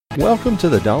Welcome to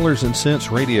the Dollars and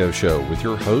Cents Radio Show with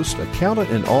your host, accountant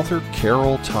and author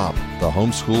Carol Topp, the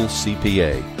homeschool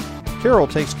CPA. Carol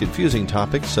takes confusing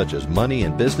topics such as money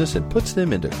and business and puts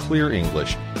them into clear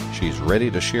English. She's ready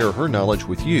to share her knowledge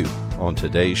with you on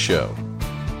today's show.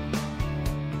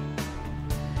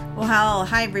 Well,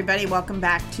 hi everybody. Welcome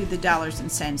back to the Dollars and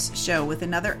Cents Show with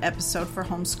another episode for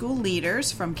homeschool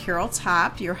leaders from Carol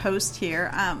Topp, your host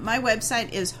here. My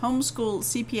website is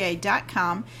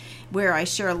homeschoolcpa.com, where I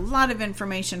share a lot of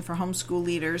information for homeschool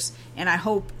leaders, and I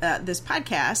hope this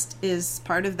podcast is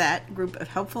part of that group of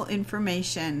helpful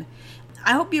information.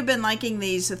 I hope you've been liking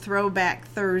these Throwback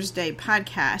Thursday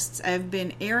podcasts. I've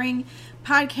been airing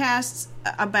podcasts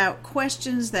about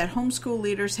questions that homeschool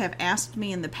leaders have asked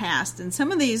me in the past, and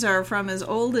some of these are from as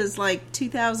old as like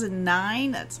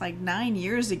 2009. That's like 9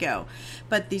 years ago,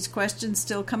 but these questions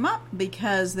still come up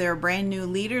because there are brand new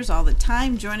leaders all the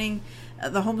time joining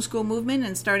the homeschool movement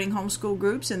and starting homeschool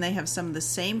groups, and they have some of the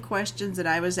same questions that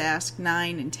I was asked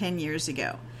 9 and 10 years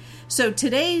ago. So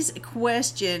today's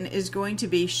question is going to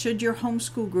be, should your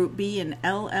homeschool group be an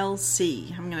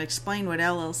LLC? I'm going to explain what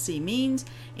LLC means.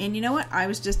 And you know what? I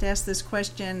was just asked this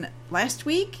question last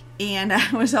week, and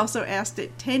I was also asked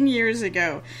it 10 years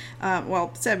ago.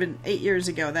 8 years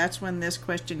ago. That's when this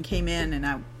question came in, and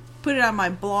I put it on my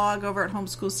blog over at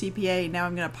Homeschool CPA, and now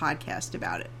I'm going to podcast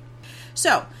about it.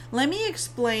 So let me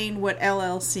explain what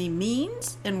LLC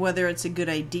means and whether it's a good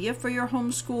idea for your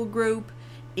homeschool group,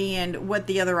 and what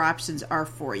the other options are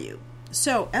for you.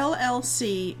 So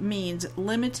LLC means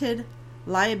Limited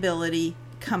Liability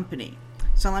Company.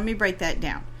 So let me break that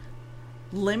down.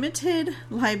 Limited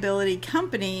Liability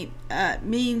Company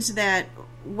means that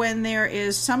when there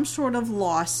is some sort of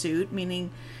lawsuit,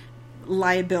 meaning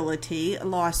liability, a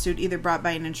lawsuit either brought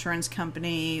by an insurance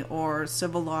company or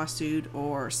civil lawsuit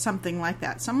or something like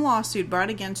that, some lawsuit brought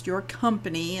against your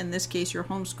company, in this case your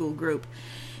homeschool group,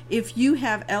 if you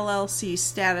have LLC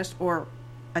status or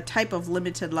a type of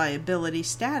limited liability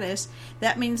status,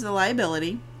 that means the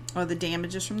liability or the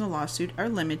damages from the lawsuit are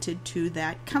limited to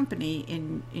that company,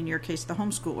 in your case, the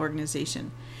homeschool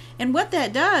organization. And what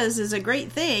that does is a great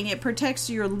thing. It protects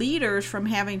your leaders from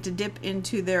having to dip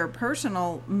into their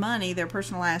personal money, their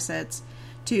personal assets,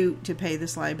 to pay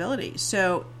this liability.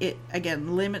 So it,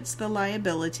 again, limits the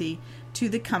liability to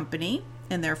the company,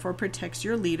 and therefore protects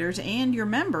your leaders and your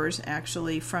members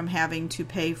actually from having to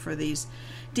pay for these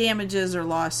damages or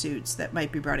lawsuits that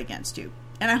might be brought against you.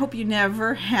 And I hope you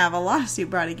never have a lawsuit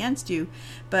brought against you,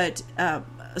 but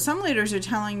some leaders are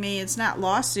telling me it's not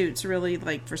lawsuits really,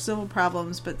 like for civil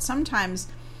problems, but sometimes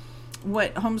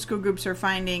what homeschool groups are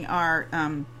finding are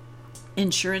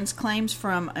insurance claims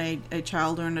from a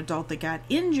child or an adult that got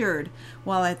injured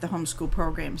while at the homeschool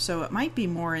program. So it might be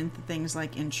more into things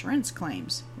like insurance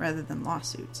claims rather than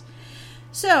lawsuits.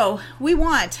 So we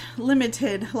want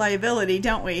limited liability,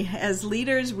 don't we? As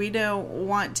leaders, we don't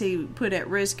want to put at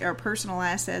risk our personal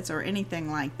assets or anything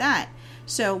like that.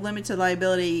 So limited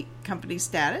liability company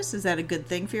status, is that a good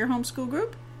thing for your homeschool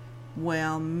group?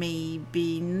 Well,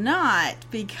 maybe not,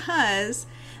 because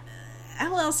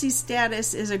LLC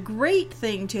status is a great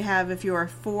thing to have if you're a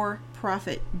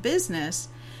for-profit business,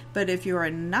 but if you're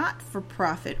a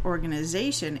not-for-profit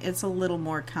organization, it's a little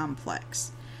more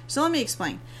complex. So let me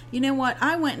explain. You know what?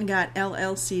 I went and got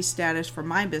LLC status for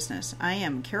my business. I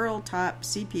am Carol Topp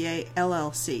CPA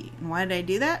LLC. And why did I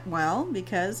do that? Well,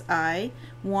 because I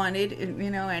wanted,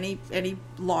 any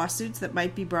lawsuits that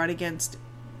might be brought against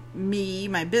me,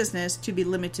 my business, to be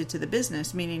limited to the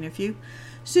business, meaning if you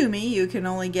sue me, you can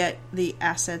only get the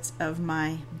assets of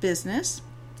my business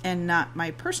and not my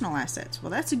personal assets. Well,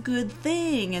 that's a good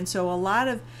thing. And so a lot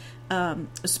of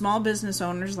small business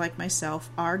owners like myself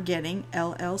are getting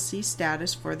LLC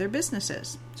status for their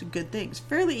businesses. It's a good thing. It's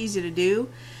fairly easy to do.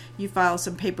 You file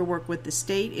some paperwork with the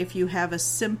state. If you have a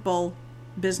simple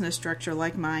business structure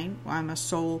like mine, I'm a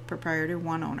sole proprietor,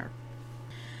 one owner.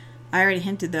 I already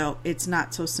hinted, though, it's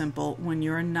not so simple when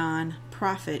you're a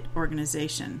non-profit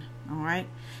organization, all right?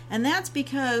 And that's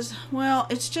because, well,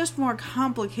 it's just more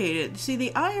complicated. See,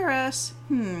 the IRS,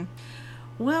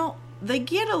 they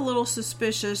get a little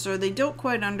suspicious, or they don't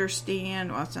quite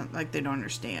understand. Well, it's not like they don't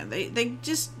understand. They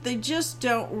just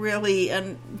don't really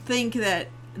think that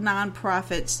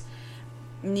nonprofits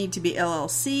need to be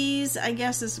LLCs, I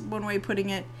guess is one way of putting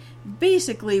it.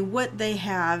 Basically, what they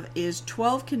have is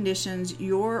 12 conditions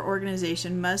your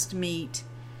organization must meet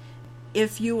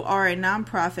if you are a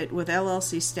nonprofit with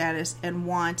LLC status and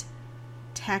want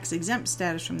tax-exempt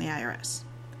status from the IRS.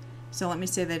 So let me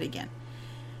say that again.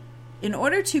 In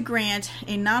order to grant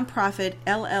a nonprofit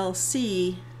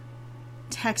LLC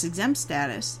tax-exempt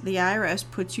status, the IRS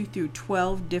puts you through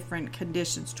 12 different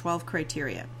conditions, 12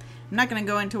 criteria. I'm not going to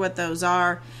go into what those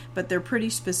are, but they're pretty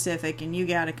specific and you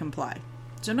got to comply.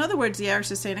 So in other words, the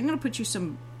IRS is saying, I'm going to put you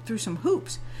through some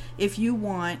hoops if you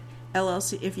want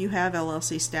LLC, if you have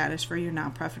LLC status for your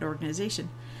nonprofit organization.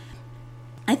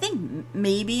 I think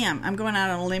maybe I'm going out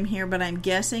on a limb here, but I'm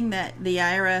guessing that the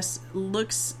IRS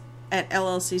looks at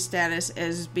LLC status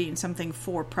as being something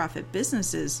for-profit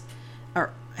businesses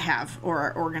are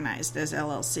organized as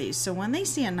LLCs. So when they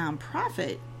see a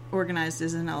nonprofit organized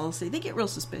as an LLC, they get real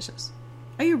suspicious.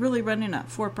 Are you really running a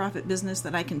for-profit business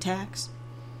that I can tax?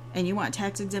 And you want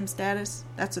tax-exempt status?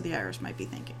 That's what the IRS might be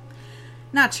thinking.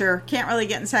 Not sure. Can't really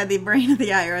get inside the brain of the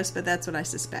IRS, but that's what I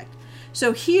suspect.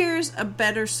 So here's a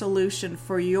better solution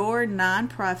for your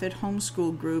nonprofit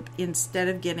homeschool group instead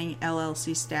of getting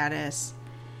LLC status.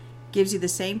 Gives you the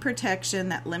same protection,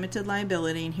 that limited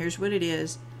liability, and here's what it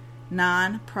is: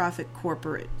 nonprofit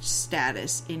corporate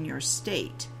status in your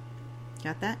state.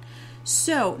 Got that?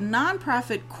 So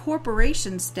nonprofit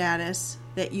corporation status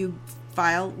that you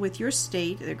file with your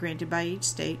state, they're granted by each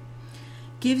state,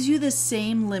 gives you the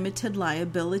same limited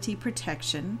liability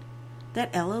protection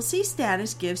that LLC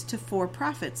status gives to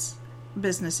for-profits,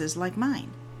 businesses like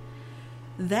mine.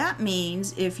 That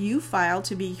means if you file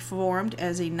to be formed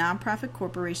as a nonprofit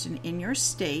corporation in your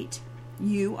state,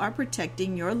 you are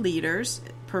protecting your leaders'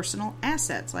 personal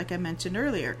assets, like I mentioned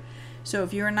earlier. So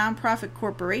if you're a nonprofit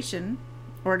corporation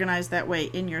organized that way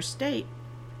in your state,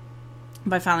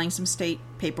 by filing some state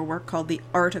paperwork called the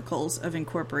Articles of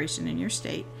Incorporation in your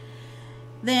state,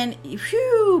 then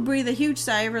breathe a huge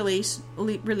sigh of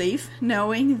relief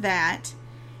knowing that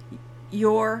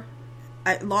your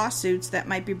lawsuits that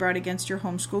might be brought against your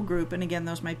homeschool group, and again,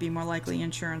 those might be more likely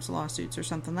insurance lawsuits or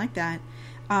something like that,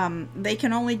 they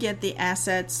can only get the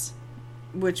assets,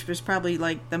 which was probably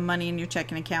like the money in your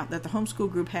checking account that the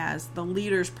homeschool group has. The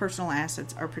leader's personal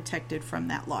assets are protected from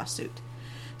that lawsuit.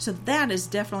 So that is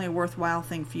definitely a worthwhile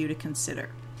thing for you to consider.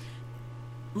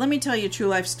 Let me tell you a true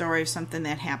life story of something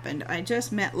that happened. I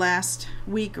just met last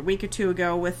week, a week or two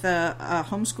ago, with a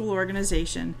homeschool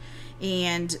organization,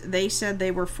 and they said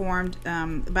they were formed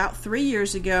about 3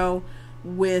 years ago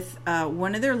with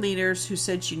one of their leaders who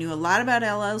said she knew a lot about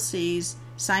LLCs,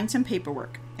 signed some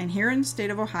paperwork. And here in the state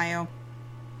of Ohio,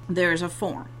 there's a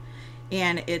form,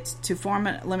 and it's to form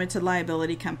a limited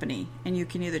liability company. And you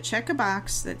can either check a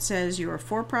box that says you're a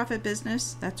for-profit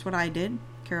business. That's what I did.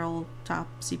 Carol Top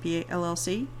CPA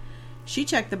LLC. She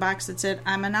checked the box that said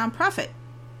I'm a nonprofit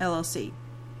LLC.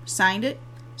 Signed it,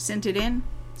 sent it in.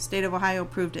 State of Ohio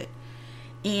approved it.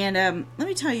 And let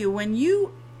me tell you, when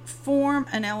you form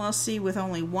an LLC with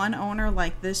only one owner,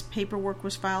 like this paperwork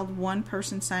was filed, one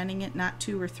person signing it, not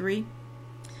two or three,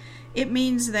 it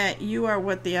means that you are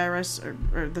what the IRS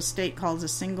or the state calls a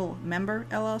single member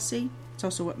LLC. It's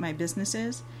also what my business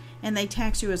is. And they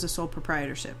tax you as a sole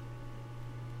proprietorship,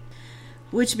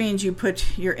 which means you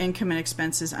put your income and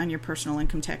expenses on your personal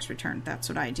income tax return. That's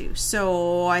what I do.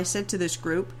 So I said to this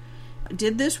group,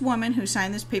 did this woman who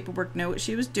signed this paperwork know what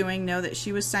she was doing, know that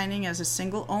she was signing as a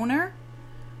single owner?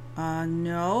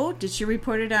 No. Did she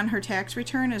report it on her tax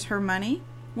return as her money?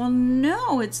 Well,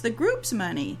 no, it's the group's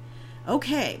money.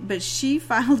 Okay, but she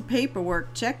filed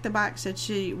paperwork, checked the box that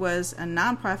she was a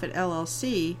nonprofit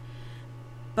LLC,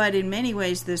 but in many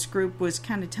ways this group was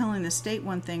kind of telling the state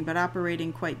one thing but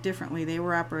operating quite differently. They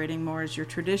were operating more as your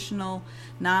traditional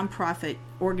nonprofit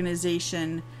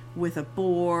organization with a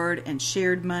board and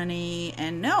shared money,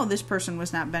 and no, this person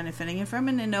was not benefiting from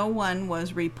it, and no one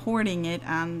was reporting it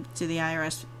on to the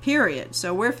IRS, period.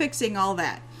 So we're fixing all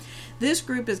that. This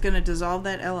group is going to dissolve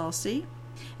that LLC.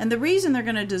 And the reason they're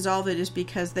going to dissolve it is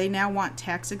because they now want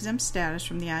tax-exempt status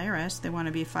from the IRS. They want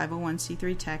to be a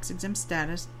 501c3 tax-exempt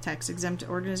status, tax-exempt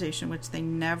organization, which they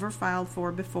never filed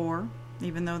for before,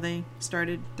 even though they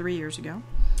started 3 years ago.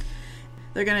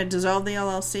 They're going to dissolve the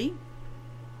LLC.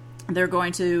 They're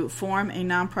going to form a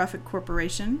nonprofit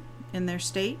corporation in their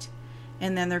state,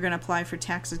 and then they're going to apply for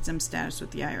tax-exempt status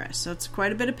with the IRS. So it's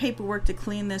quite a bit of paperwork to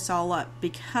clean this all up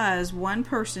because one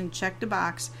person checked a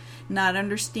box not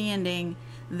understanding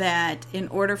that in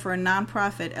order for a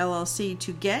nonprofit LLC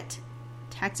to get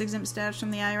tax-exempt status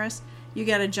from the IRS, you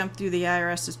got to jump through the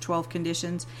IRS's 12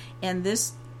 conditions, and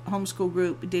this homeschool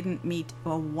group didn't meet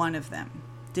one of them.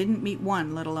 Didn't meet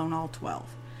one, let alone all 12.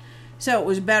 So it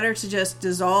was better to just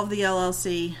dissolve the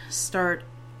LLC, start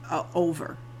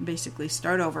over, basically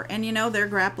start over. And you know, they're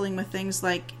grappling with things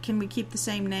like, can we keep the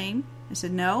same name? I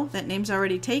said, no, that name's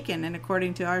already taken, and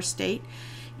according to our state,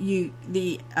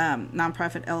 the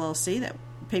nonprofit LLC, that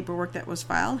paperwork that was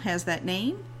filed, has that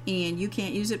name, and you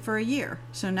can't use it for a year.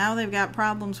 So now they've got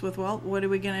problems with, well, what are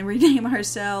we going to rename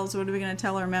ourselves? What are we going to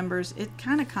tell our members? It's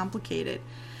kind of complicated.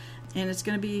 and it's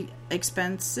going to be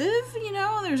expensive.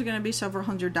 There's going to be several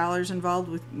 $100s involved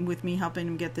with me helping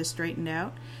him get this straightened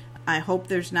out. I hope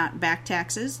there's not back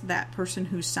taxes. That person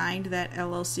who signed that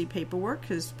LLC paperwork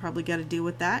has probably got to deal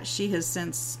with that. She has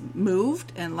since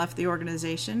moved and left the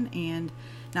organization and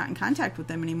not in contact with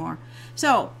them anymore.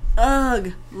 So,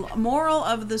 moral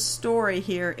of the story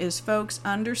here is, folks,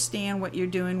 understand what you're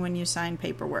doing when you sign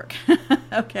paperwork.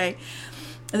 Okay.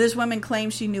 This woman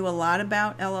claims she knew a lot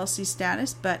about LLC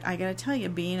status, but I got to tell you,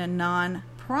 being a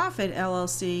non-profit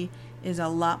LLC is a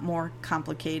lot more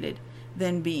complicated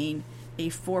than being a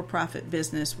for-profit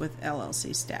business with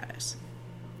LLC status.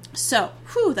 So,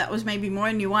 that was maybe more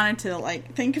than you wanted to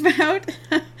think about.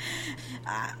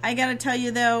 I got to tell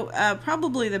you though,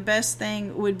 probably the best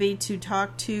thing would be to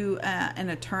talk to an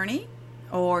attorney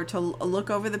or to look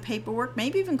over the paperwork.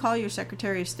 Maybe even call your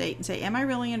Secretary of State and say, am I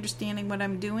really understanding what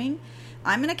I'm doing?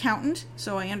 I'm an accountant,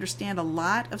 so I understand a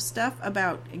lot of stuff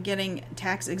about getting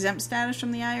tax exempt status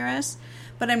from the IRS,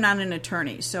 but I'm not an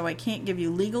attorney, so I can't give you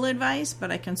legal advice,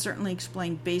 but I can certainly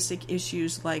explain basic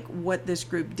issues like what this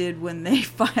group did when they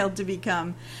filed to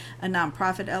become a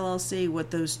nonprofit LLC, what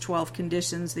those 12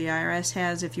 conditions the IRS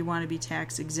has if you want to be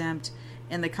tax exempt,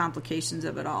 and the complications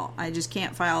of it all. I just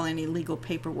can't file any legal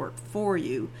paperwork for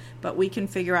you, but we can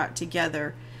figure out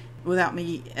together, without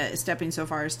me stepping so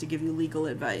far as to give you legal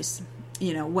advice,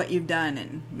 what you've done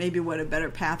and maybe what a better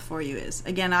path for you is.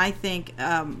 Again, I think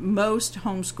most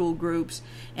homeschool groups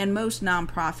and most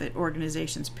nonprofit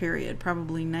organizations, period,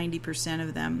 probably 90%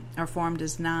 of them are formed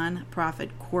as nonprofit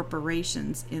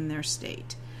corporations in their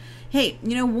state. Hey,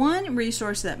 one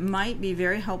resource that might be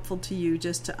very helpful to you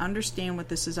just to understand what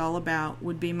this is all about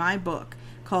would be my book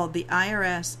called The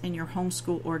IRS and Your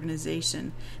Homeschool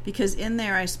Organization, because in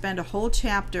there I spend a whole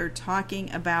chapter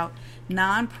talking about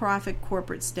nonprofit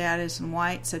corporate status and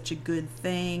why it's such a good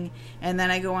thing, and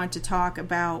then I go on to talk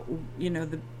about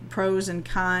the pros and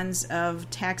cons of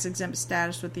tax exempt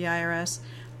status with the IRS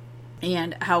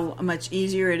and how much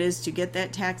easier it is to get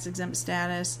that tax exempt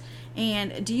status.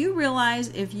 And do you realize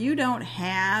if you don't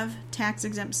have tax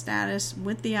exempt status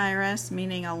with the IRS,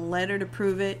 meaning a letter to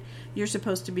prove it, you're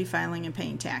supposed to be filing and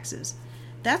paying taxes?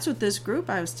 That's what this group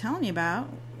I was telling you about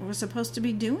was supposed to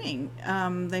be doing.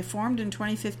 They formed in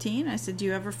 2015. I said, do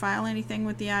you ever file anything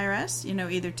with the IRS?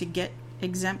 Either to get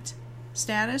exempt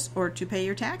status or to pay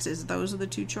your taxes. Those are the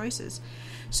two choices.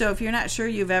 So if you're not sure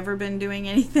you've ever been doing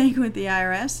anything with the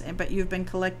IRS, but you've been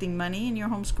collecting money in your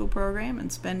homeschool program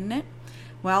and spending it,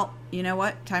 well, you know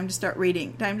what? Time to start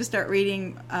reading. Time to start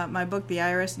reading my book, The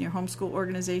IRS and Your Homeschool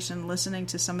Organization, listening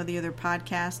to some of the other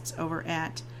podcasts over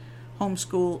at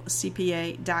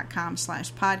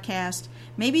homeschoolcpa.com/podcast.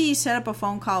 Maybe you set up a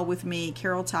phone call with me,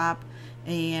 Carol Top,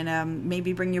 and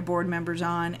maybe bring your board members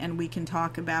on, and we can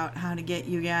talk about how to get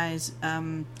you guys,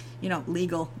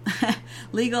 legal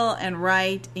and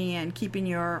right, and keeping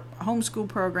your homeschool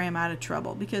program out of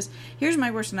trouble. Because here's my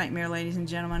worst nightmare, ladies and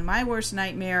gentlemen. My worst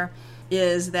nightmare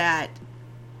is that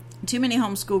too many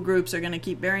homeschool groups are going to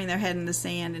keep burying their head in the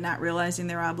sand and not realizing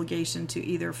their obligation to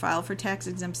either file for tax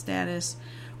exempt status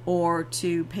or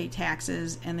to pay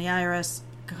taxes, and the IRS,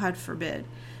 God forbid.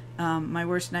 My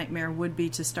worst nightmare would be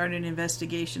to start an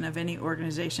investigation of any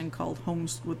organization called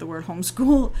with the word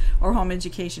homeschool or home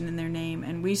education in their name,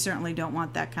 and we certainly don't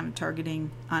want that kind of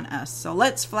targeting on us. So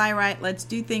let's fly right, let's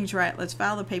do things right, let's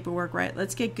file the paperwork right,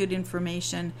 let's get good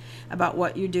information about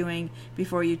what you're doing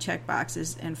before you check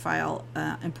boxes and file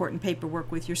important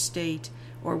paperwork with your state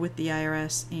or with the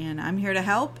IRS. And I'm here to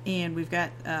help, and we've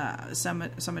got some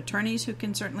attorneys who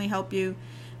can certainly help you,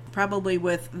 probably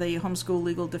with the Homeschool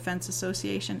Legal Defense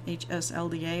Association,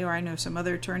 HSLDA, or I know some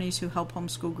other attorneys who help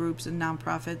homeschool groups and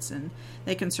nonprofits, and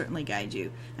they can certainly guide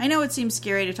you. I know it seems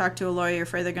scary to talk to a lawyer,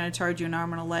 afraid they're going to charge you an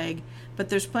arm and a leg, but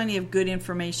there's plenty of good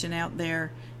information out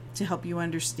there to help you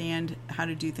understand how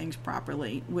to do things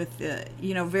properly with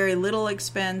very little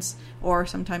expense, or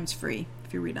sometimes free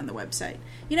if you read on the website.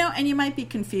 And you might be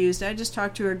confused. I just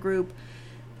talked to a group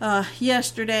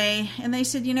yesterday, and they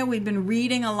said, we've been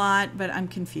reading a lot, but I'm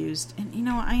confused. And,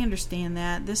 I understand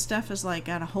that. This stuff is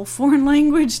got a whole foreign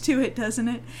language to it, doesn't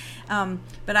it?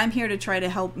 But I'm here to try to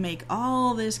help make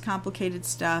all this complicated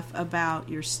stuff about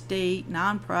your state,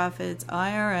 nonprofits,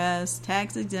 IRS,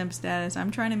 tax exempt status. I'm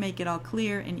trying to make it all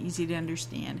clear and easy to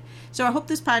understand. So I hope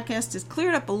this podcast has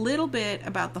cleared up a little bit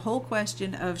about the whole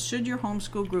question of should your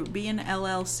homeschool group be an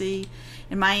LLC?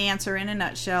 And my answer in a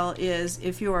nutshell is,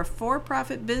 if you're a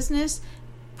for-profit business,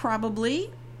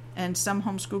 probably, and some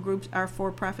homeschool groups are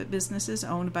for-profit businesses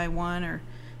owned by one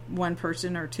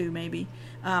person or two maybe.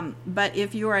 But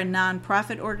if you're a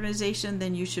nonprofit organization,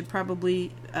 then you should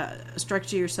probably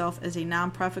structure yourself as a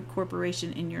nonprofit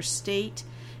corporation in your state,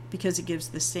 because it gives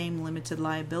the same limited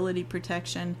liability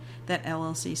protection that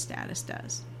LLC status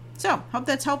does. So, hope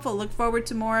that's helpful. Look forward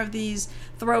to more of these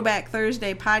Throwback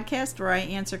Thursday podcasts where I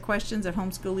answer questions that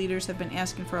homeschool leaders have been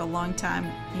asking for a long time.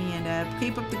 And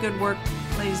keep up the good work,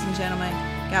 ladies and gentlemen.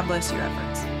 God bless your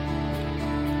efforts.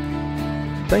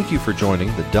 Thank you for joining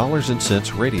the Dollars and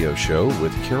Cents Radio Show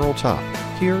with Carol Topp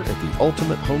here at the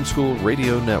Ultimate Homeschool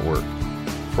Radio Network.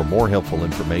 For more helpful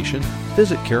information,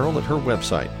 visit Carol at her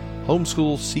website,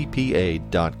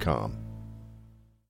 homeschoolcpa.com.